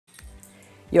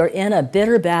You're in a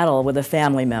bitter battle with a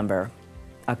family member,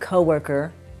 a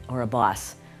coworker, or a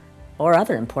boss, or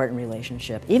other important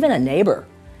relationship, even a neighbor,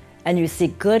 and you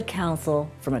seek good counsel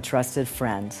from a trusted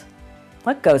friend.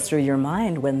 What goes through your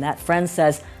mind when that friend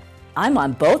says, "I'm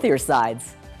on both your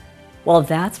sides"? Well,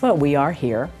 that's what we are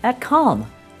here at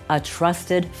Calm, a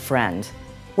trusted friend.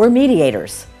 We're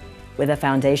mediators with a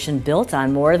foundation built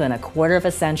on more than a quarter of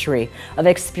a century of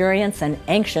experience and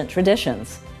ancient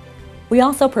traditions. We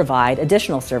also provide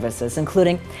additional services,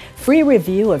 including free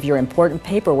review of your important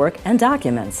paperwork and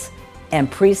documents, and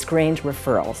pre-screened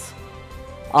referrals.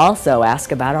 Also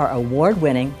ask about our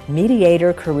award-winning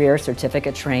Mediator Career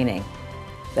Certificate training.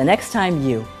 The next time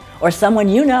you or someone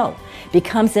you know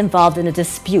becomes involved in a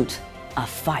dispute, a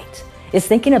fight, is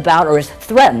thinking about or is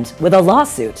threatened with a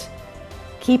lawsuit,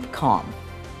 keep calm.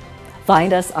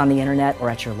 Find us on the internet or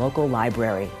at your local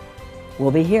library.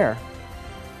 We'll be here.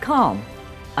 Calm,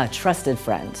 a trusted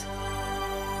friend.